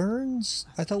who was Burns?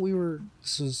 I thought we were...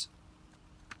 This was...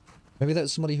 Maybe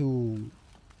that's somebody who...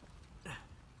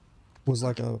 was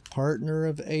like a partner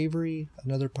of Avery?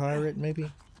 Another pirate,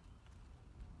 maybe?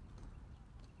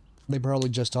 They probably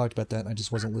just talked about that and I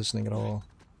just wasn't listening at all.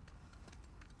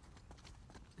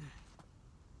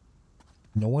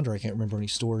 No wonder I can't remember any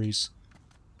stories.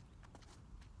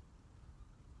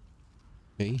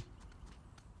 Okay. Am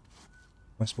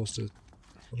I supposed to...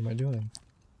 What am I doing?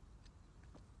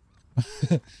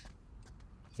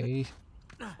 Okay.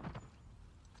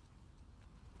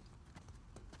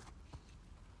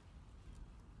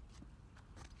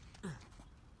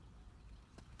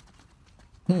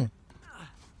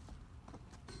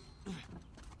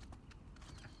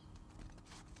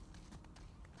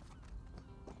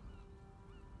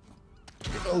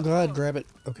 Oh god, grab it.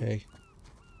 Okay.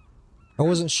 I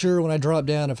wasn't sure when I dropped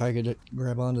down if I could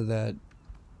grab onto that.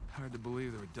 Hard to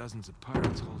believe there were dozens of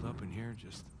pirates holed up in here,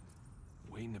 just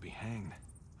waiting to be hanged.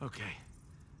 Okay.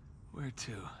 Where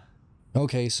to?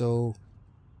 Okay, so...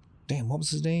 Damn, what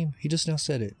was his name? He just now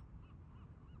said it.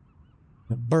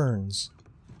 Burns.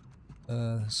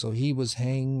 So he was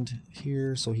hanged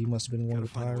here, so he must have been one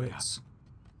of the pirates.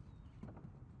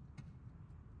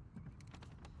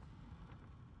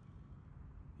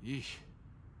 Yeesh.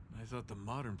 I thought the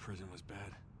modern prison was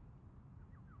bad.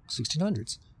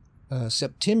 1600s.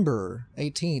 September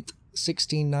 18th,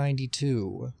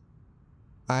 1692.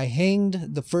 I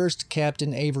hanged the first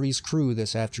Captain Avery's crew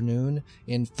this afternoon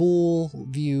in full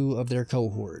view of their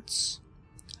cohorts.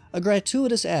 A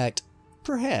gratuitous act,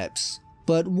 perhaps,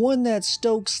 but one that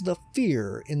stokes the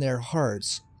fear in their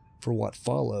hearts for what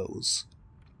follows.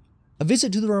 A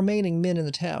visit to the remaining men in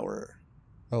the tower.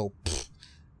 Oh, pfft.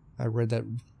 I read that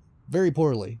very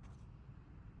poorly.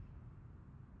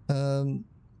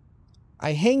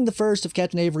 I hanged the first of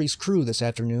Captain Avery's crew this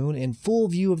afternoon in full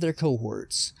view of their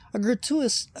cohorts. A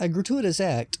gratuitous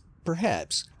act,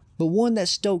 perhaps, but one that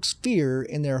stokes fear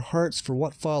in their hearts for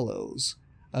what follows.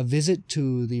 A visit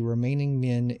to the remaining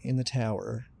men in the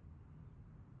tower.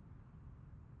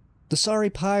 The sorry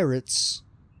pirates...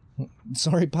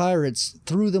 sorry pirates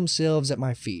threw themselves at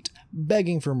my feet,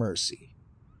 begging for mercy.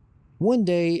 One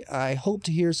day, I hope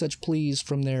to hear such pleas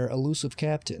from their elusive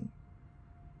captain.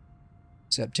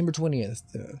 September 20th,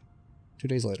 2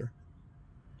 days later.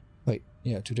 Wait,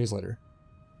 yeah, 2 days later.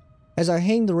 As I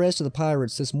hanged the rest of the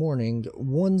pirates this morning,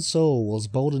 one soul was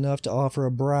bold enough to offer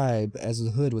a bribe as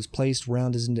the hood was placed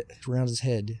round his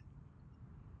head.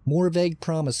 More vague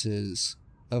promises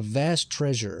of vast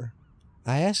treasure.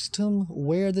 I asked him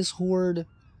where this hoard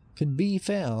could be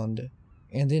found,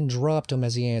 and then dropped him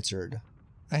as he answered,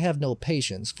 I have no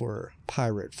patience for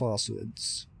pirate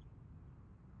falsehoods.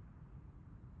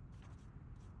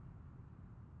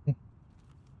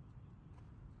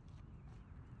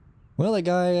 Well, that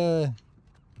guy,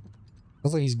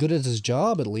 looks like he's good at his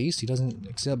job, at least. He doesn't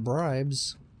accept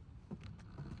bribes.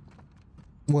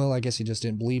 Well, I guess he just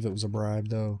didn't believe it was a bribe,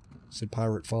 though. He said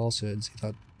pirate falsehoods. He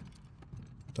thought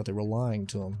they were lying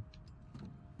to him.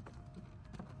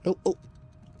 Oh, oh.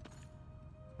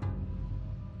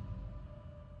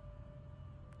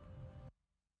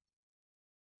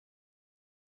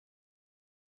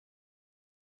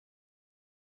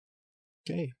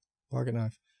 Okay, pocket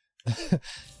knife.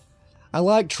 I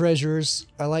like treasures.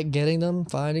 I like getting them,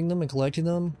 finding them, and collecting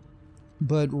them.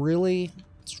 But really,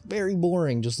 it's very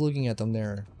boring just looking at them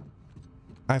there.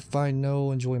 I find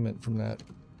no enjoyment from that.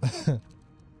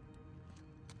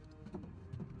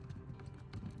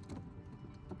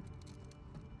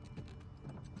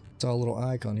 Saw a little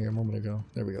icon here a moment ago.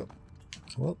 There we go.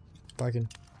 Well, if I can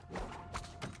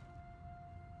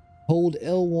hold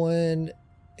L1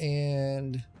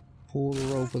 and pull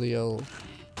the rope with the L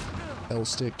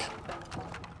stick.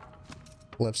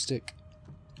 Left stick.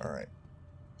 Alright.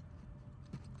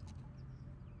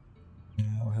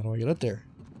 Now, how do I get up there?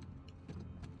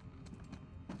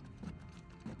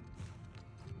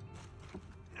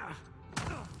 I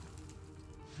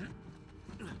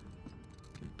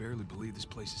can barely believe this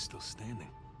place is still standing.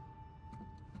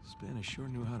 Spanish sure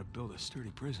knew how to build a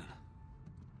sturdy prison.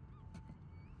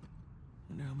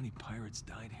 Wonder how many pirates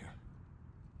died here.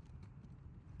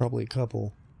 Probably a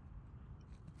couple.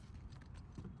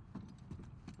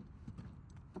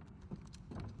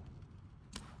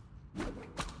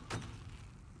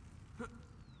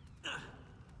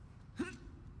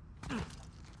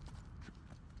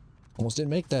 Almost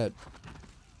didn't make that.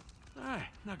 Alright,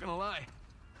 not gonna lie.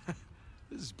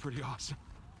 This is pretty awesome.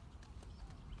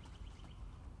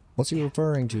 What's he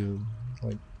referring to?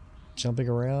 Like jumping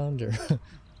around or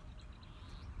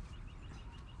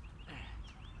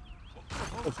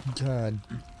oh God.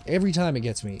 Every time it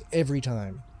gets me. Every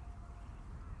time.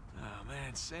 Oh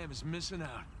man, Sam is missing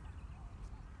out.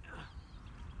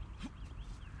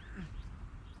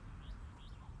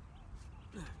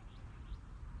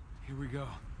 Here we go.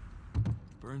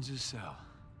 Burns' cell.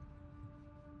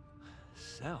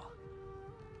 Cell?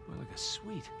 More like a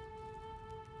suite.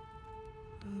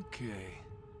 Okay.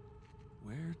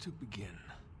 Where to begin?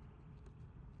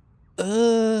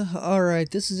 Alright,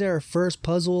 this is our first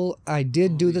puzzle. I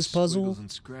did do this puzzle. Squiggles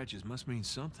and scratches must mean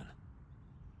something.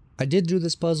 I did do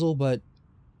this puzzle, but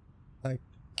I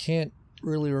can't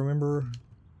really remember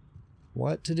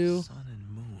what to do. Sun and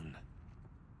moon.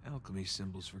 Alchemy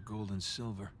symbols for gold and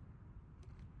silver.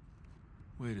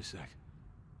 Wait a sec.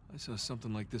 I saw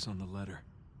something like this on the letter.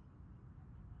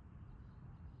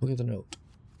 Look at the note.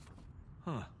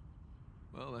 Huh.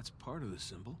 Well, that's part of the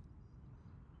symbol.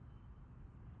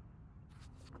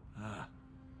 Ah,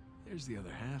 there's the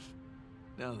other half.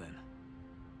 Now then.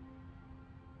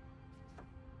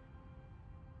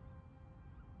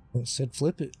 It said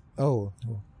flip it. Oh.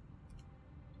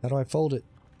 How do I fold it?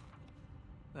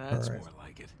 That's more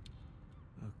like it.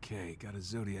 Okay, got a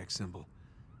zodiac symbol.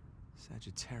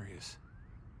 Sagittarius.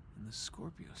 And the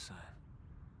Scorpio sign.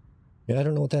 Yeah, I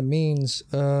don't know what that means.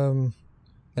 An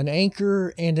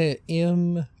anchor and an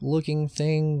M looking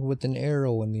thing with an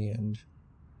arrow in the end.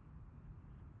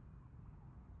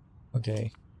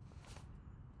 Okay.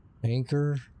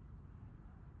 Anchor.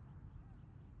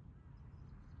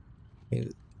 Okay,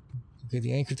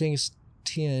 the anchor thing is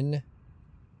 10.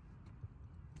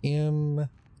 M.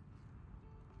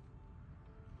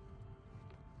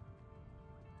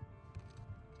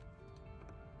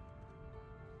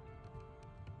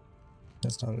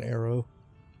 That's not an arrow.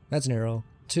 That's an arrow.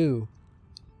 2.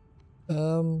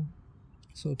 So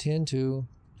 10, 2.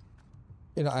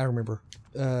 You know, I remember.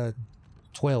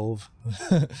 12.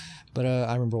 But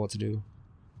I remember what to do.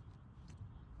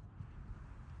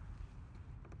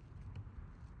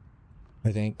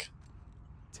 I think.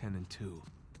 10 and 2.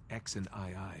 X and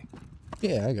II.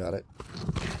 Yeah, I got it.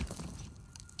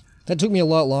 That took me a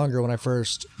lot longer when I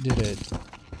first did it.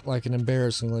 Like an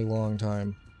embarrassingly long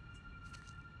time.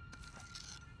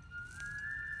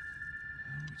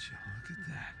 at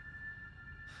that.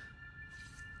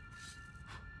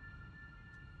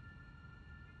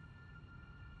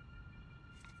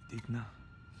 Digna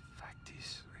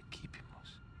factis recipimus.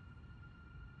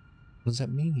 What does that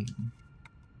mean?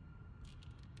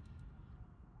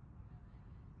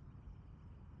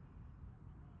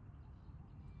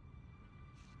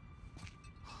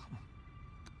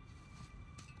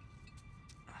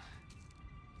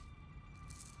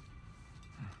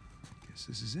 Guess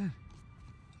this is it. All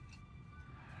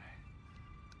right.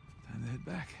 Time to head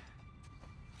back.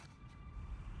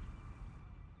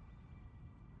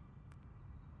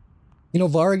 You know,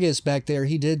 Vargas back there,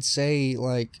 he did say,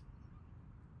 like,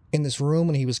 in this room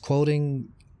when he was quoting,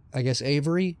 I guess,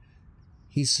 Avery,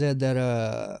 he said that,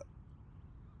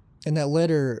 in that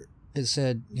letter, it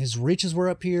said his riches were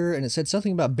up here, and it said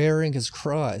something about bearing his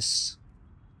cross.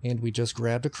 And we just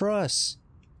grabbed a cross.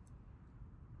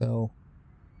 So,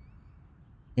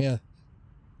 yeah.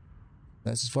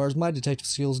 That's as far as my detective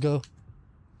skills go.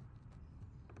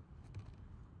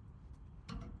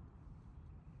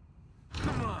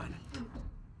 Come on.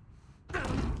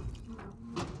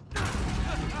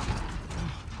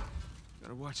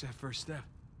 Gotta watch that first step.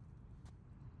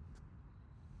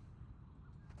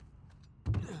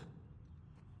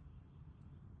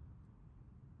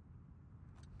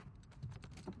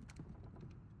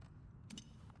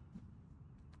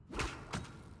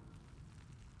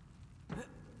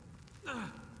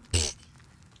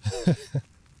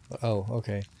 Oh,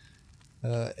 okay.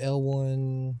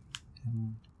 L1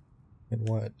 and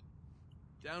what?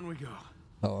 Down we go.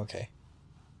 Oh, okay.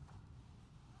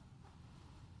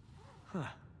 Huh.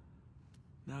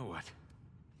 Now what?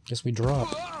 Guess we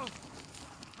drop.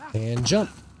 And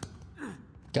jump.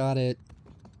 Got it.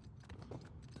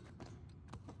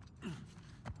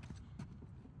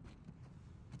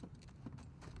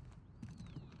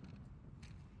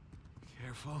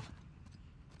 Careful.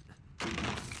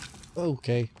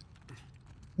 Okay.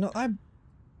 No,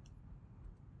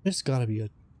 there's gotta be a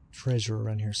treasure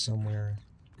around here somewhere.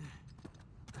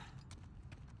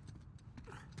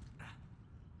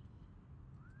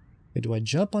 Okay, do I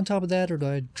jump on top of that or do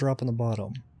I drop on the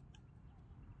bottom?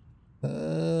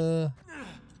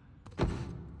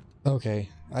 Okay,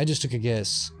 I just took a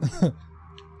guess.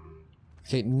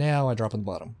 Okay, now I drop on the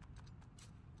bottom.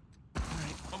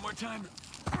 Alright, one more time.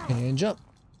 And jump.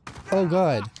 Oh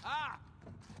god.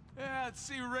 Yeah, let's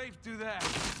see Rafe do that.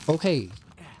 Okay.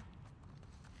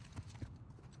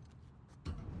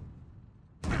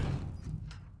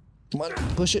 Come on,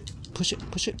 push it, push it,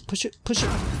 push it, push it, push it.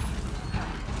 Ah,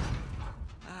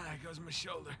 there goes my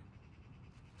shoulder.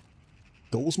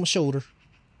 Goes my shoulder.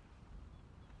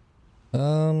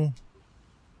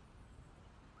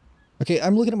 Okay,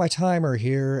 I'm looking at my timer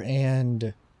here and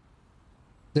it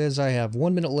says I have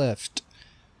 1 minute left.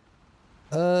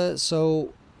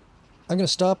 So I'm gonna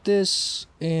stop this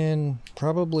and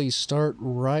probably start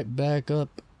right back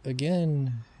up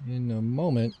again in a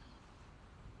moment.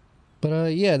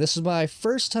 But yeah, this is my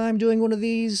first time doing one of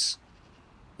these.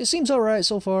 It seems alright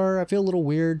so far. I feel a little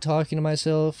weird talking to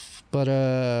myself, but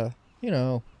you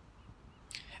know,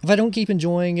 if I don't keep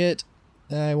enjoying it,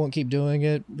 I won't keep doing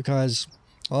it, because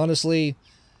honestly,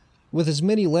 with as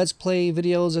many Let's Play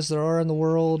videos as there are in the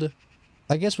world,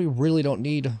 I guess we really don't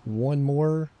need one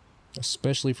more,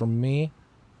 especially from me.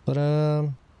 But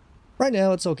right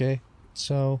now it's okay,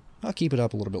 so I'll keep it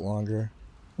up a little bit longer.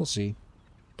 We'll see.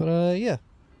 But yeah,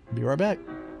 be right back.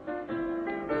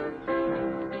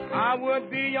 I would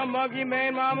be your monkey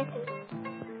man, mama.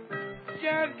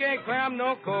 Just can't climb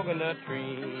no coconut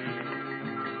tree.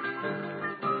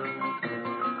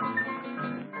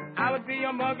 I would be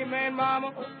your monkey man,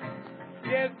 mama.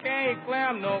 Just can't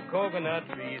climb no coconut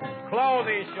trees. Claws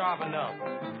ain't sharp enough.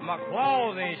 My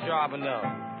claws ain't sharp enough.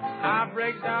 I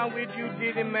break down with you,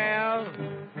 dizzy mouth,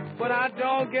 but I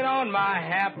don't get on my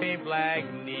happy black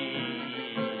knee.